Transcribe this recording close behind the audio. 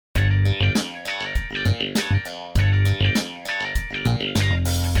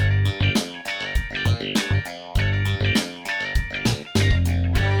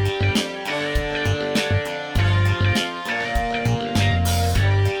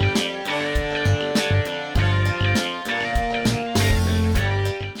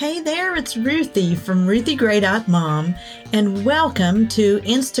Ruthie from RuthieGray.mom, and welcome to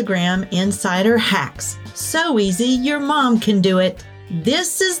Instagram Insider Hacks. So easy, your mom can do it.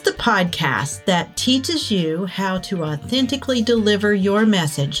 This is the podcast that teaches you how to authentically deliver your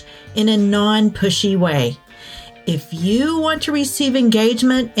message in a non-pushy way. If you want to receive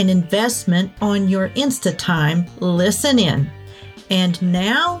engagement and investment on your Insta time, listen in. And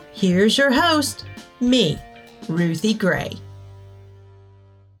now, here's your host, me, Ruthie Gray.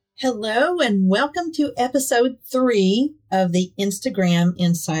 Hello and welcome to episode 3 of the Instagram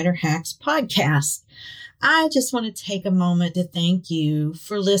Insider Hacks podcast. I just want to take a moment to thank you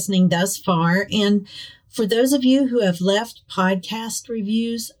for listening thus far. And for those of you who have left podcast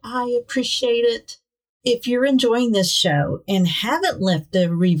reviews, I appreciate it. If you're enjoying this show and haven't left a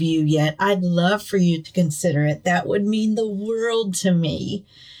review yet, I'd love for you to consider it. That would mean the world to me.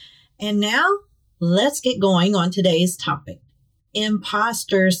 And now, let's get going on today's topic.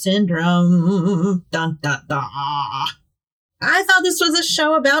 Imposter syndrome. Dun, dun, dun. I thought this was a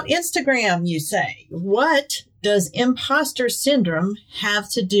show about Instagram, you say. What does imposter syndrome have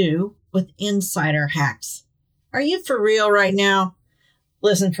to do with insider hacks? Are you for real right now?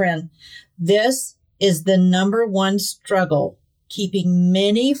 Listen, friend, this is the number one struggle keeping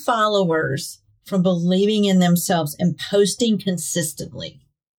many followers from believing in themselves and posting consistently.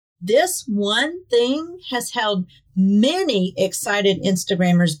 This one thing has held many excited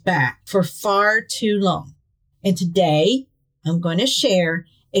Instagrammers back for far too long. And today, I'm going to share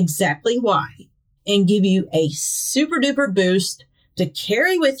exactly why and give you a super duper boost to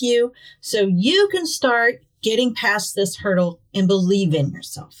carry with you so you can start getting past this hurdle and believe in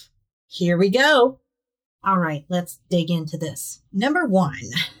yourself. Here we go. All right, let's dig into this. Number one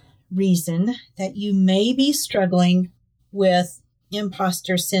reason that you may be struggling with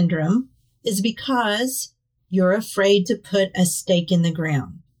imposter syndrome is because you're afraid to put a stake in the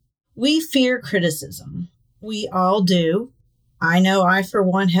ground. We fear criticism. We all do. I know I, for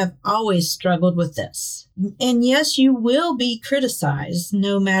one, have always struggled with this. And yes, you will be criticized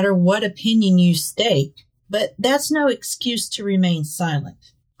no matter what opinion you stake, but that's no excuse to remain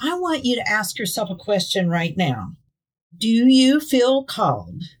silent. I want you to ask yourself a question right now. Do you feel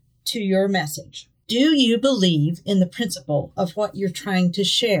called to your message? Do you believe in the principle of what you're trying to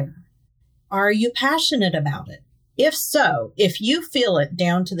share? Are you passionate about it? If so, if you feel it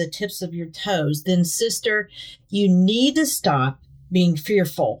down to the tips of your toes, then sister, you need to stop being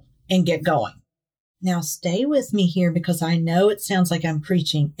fearful and get going. Now stay with me here because I know it sounds like I'm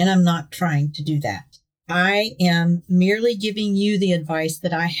preaching and I'm not trying to do that. I am merely giving you the advice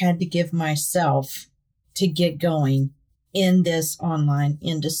that I had to give myself to get going in this online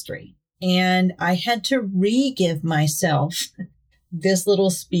industry. And I had to re-give myself this little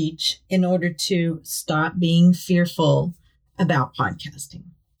speech in order to stop being fearful about podcasting.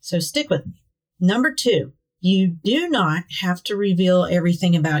 So stick with me. Number 2, you do not have to reveal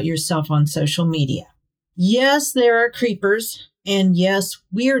everything about yourself on social media. Yes, there are creepers, and yes,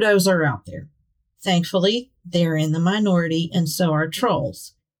 weirdos are out there. Thankfully, they're in the minority, and so are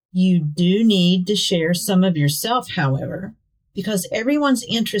trolls. You do need to share some of yourself, however, because everyone's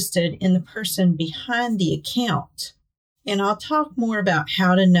interested in the person behind the account. And I'll talk more about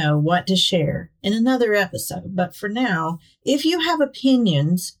how to know what to share in another episode. But for now, if you have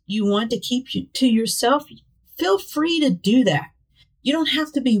opinions you want to keep to yourself, feel free to do that. You don't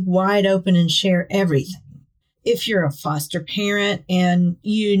have to be wide open and share everything. If you're a foster parent and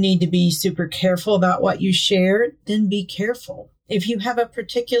you need to be super careful about what you share, then be careful. If you have a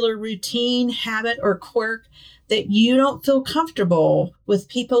particular routine, habit, or quirk that you don't feel comfortable with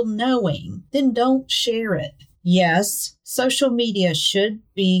people knowing, then don't share it. Yes, social media should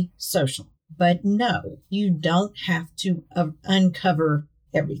be social, but no, you don't have to uncover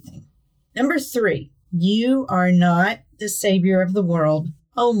everything. Number 3, you are not the savior of the world,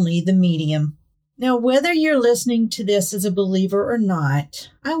 only the medium. Now, whether you're listening to this as a believer or not,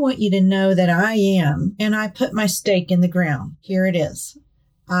 I want you to know that I am, and I put my stake in the ground. Here it is.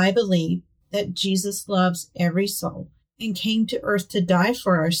 I believe that Jesus loves every soul and came to earth to die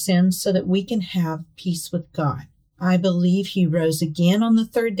for our sins so that we can have peace with God. I believe he rose again on the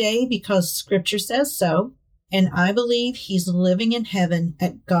 3rd day because scripture says so, and I believe he's living in heaven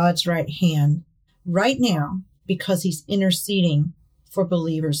at God's right hand right now because he's interceding for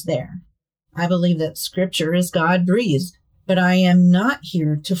believers there. I believe that scripture is God-breathed, but I am not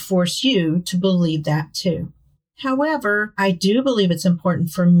here to force you to believe that too. However, I do believe it's important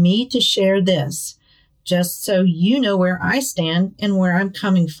for me to share this just so you know where I stand and where I'm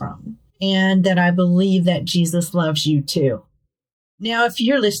coming from, and that I believe that Jesus loves you too. Now, if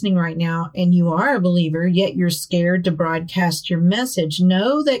you're listening right now and you are a believer, yet you're scared to broadcast your message,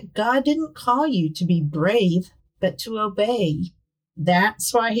 know that God didn't call you to be brave, but to obey.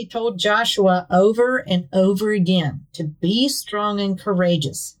 That's why he told Joshua over and over again to be strong and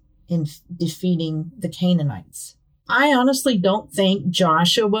courageous in defeating the Canaanites. I honestly don't think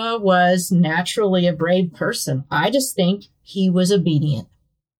Joshua was naturally a brave person. I just think he was obedient.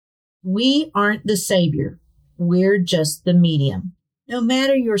 We aren't the Savior. We're just the medium. No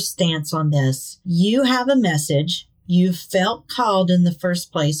matter your stance on this, you have a message. You've felt called in the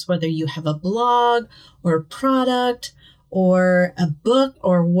first place, whether you have a blog or a product or a book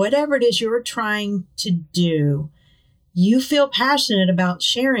or whatever it is you're trying to do. You feel passionate about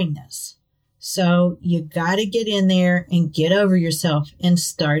sharing this. So you got to get in there and get over yourself and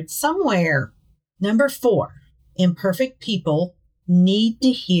start somewhere. Number 4, imperfect people need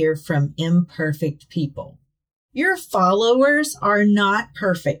to hear from imperfect people. Your followers are not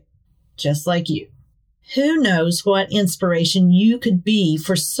perfect, just like you. Who knows what inspiration you could be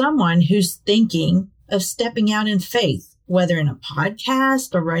for someone who's thinking of stepping out in faith, whether in a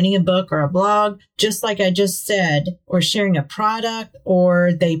podcast or writing a book or a blog, just like I just said, or sharing a product,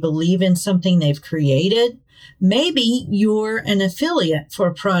 or they believe in something they've created. Maybe you're an affiliate for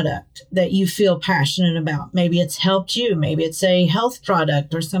a product that you feel passionate about. Maybe it's helped you. Maybe it's a health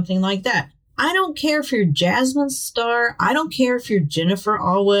product or something like that. I don't care if you're Jasmine Star. I don't care if you're Jennifer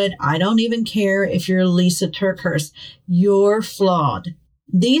Allwood. I don't even care if you're Lisa TerKeurst. You're flawed.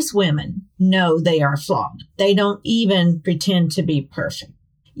 These women know they are flawed. They don't even pretend to be perfect.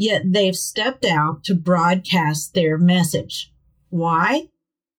 Yet they've stepped out to broadcast their message. Why?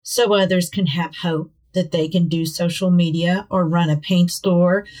 So others can have hope that they can do social media or run a paint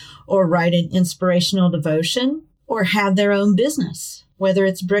store or write an inspirational devotion or have their own business, whether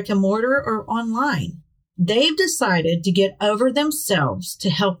it's brick and mortar or online. They've decided to get over themselves to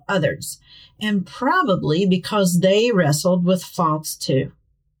help others, and probably because they wrestled with faults too.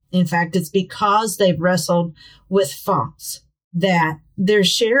 In fact, it's because they've wrestled with faults that they're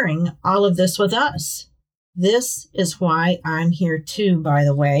sharing all of this with us. This is why I'm here too, by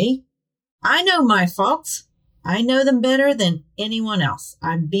the way. I know my faults. I know them better than anyone else.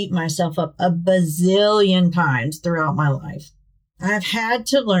 I beat myself up a bazillion times throughout my life. I've had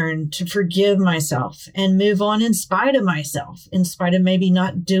to learn to forgive myself and move on in spite of myself, in spite of maybe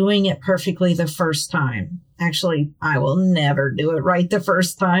not doing it perfectly the first time. Actually, I will never do it right the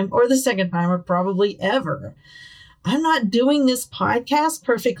first time or the second time or probably ever. I'm not doing this podcast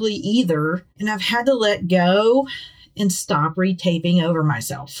perfectly either, and I've had to let go and stop retaping over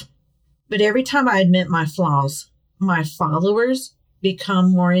myself. But every time I admit my flaws, my followers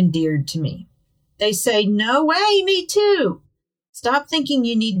become more endeared to me. They say, "No way, me too." Stop thinking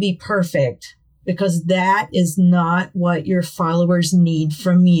you need to be perfect, because that is not what your followers need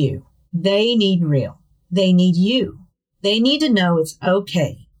from you. They need real. They need you. They need to know it's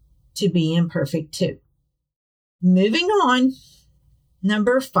okay to be imperfect too. Moving on.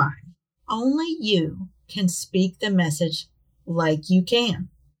 Number 5, only you can speak the message like you can.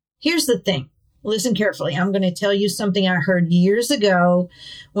 Here's the thing. Listen carefully. I'm going to tell you something I heard years ago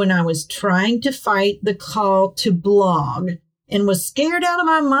when I was trying to fight the call to blog and was scared out of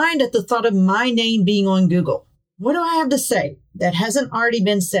my mind at the thought of my name being on Google. What do I have to say that hasn't already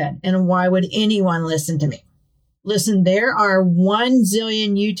been said? And why would anyone listen to me? Listen, there are 1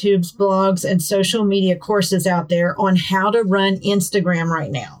 zillion YouTubes, blogs, and social media courses out there on how to run Instagram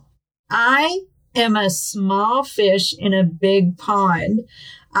right now. I am a small fish in a big pond.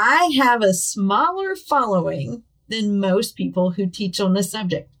 I have a smaller following than most people who teach on the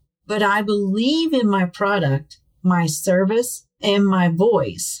subject, but I believe in my product, my service, and my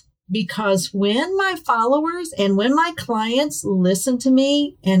voice, because when my followers and when my clients listen to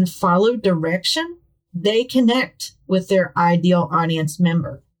me and follow direction, they connect with their ideal audience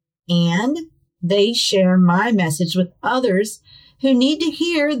member, and they share my message with others who need to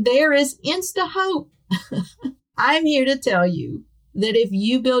hear there is insta hope. I'm here to tell you that if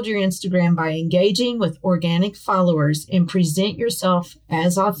you build your Instagram by engaging with organic followers and present yourself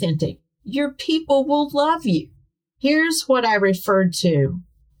as authentic, your people will love you. Here's what I referred to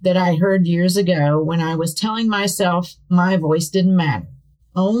that I heard years ago when I was telling myself my voice didn't matter.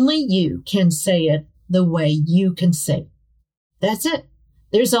 Only you can say it the way you can say it. That's it.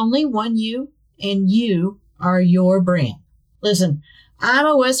 There's only one you, and you are your brand. Listen, I'm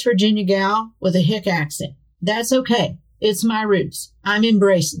a West Virginia gal with a hick accent. That's okay. It's my roots. I'm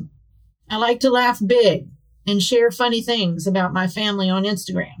embracing. I like to laugh big and share funny things about my family on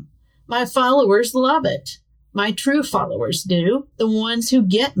Instagram. My followers love it. My true followers do, the ones who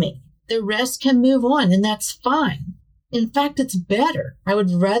get me. The rest can move on, and that's fine. In fact, it's better. I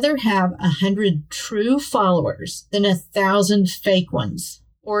would rather have 100 true followers than 1,000 fake ones,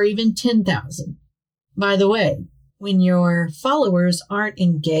 or even 10,000. By the way, when your followers aren't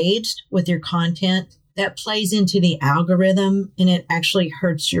engaged with your content, that plays into the algorithm and it actually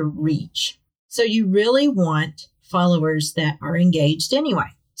hurts your reach. So you really want followers that are engaged anyway.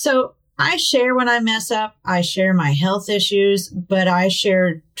 So I share when I mess up. I share my health issues, but I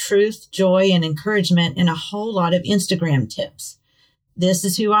share truth, joy, and encouragement and a whole lot of Instagram tips. This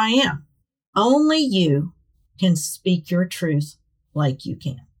is who I am. Only you can speak your truth like you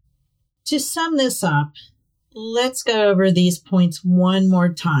can. To sum this up, let's go over these points one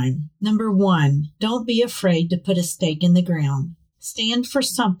more time. Number 1, don't be afraid to put a stake in the ground. Stand for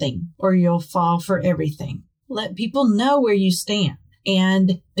something or you'll fall for everything. Let people know where you stand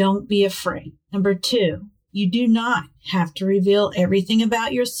and don't be afraid. Number 2, you do not have to reveal everything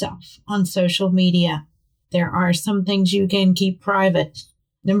about yourself on social media. There are some things you can keep private.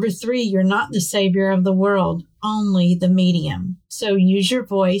 Number 3, you're not the savior of the world, only the medium. So use your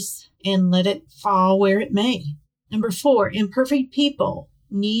voice and let it fall where it may. Number 4, imperfect people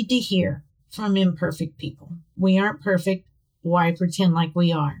need to hear from imperfect people. We aren't perfect. Why pretend like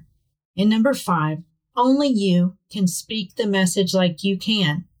we are? And number 5, only you can speak the message like you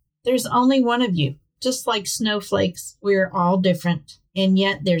can. There's only one of you. Just like snowflakes, we're all different. And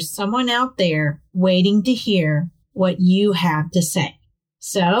yet there's someone out there waiting to hear what you have to say.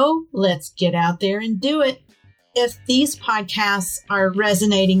 So let's get out there and do it. If these podcasts are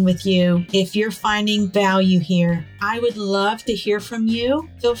resonating with you, if you're finding value here, I would love to hear from you.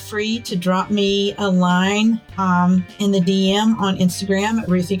 Feel free to drop me a line in the DM on Instagram at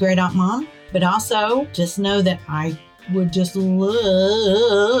RuthieGray.mom. But also just know that I would just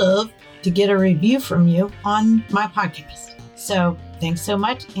love to get a review from you on my podcast. So thanks so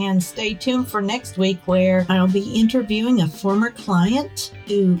much, and stay tuned for next week where I'll be interviewing a former client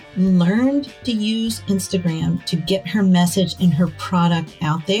who learned to use Instagram to get her message and her product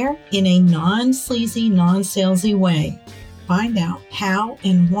out there in a non-sleazy, non-salesy way. Find out how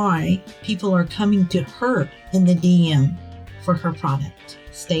and why people are coming to her in the DM for her product.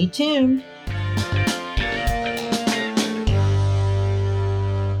 Stay tuned.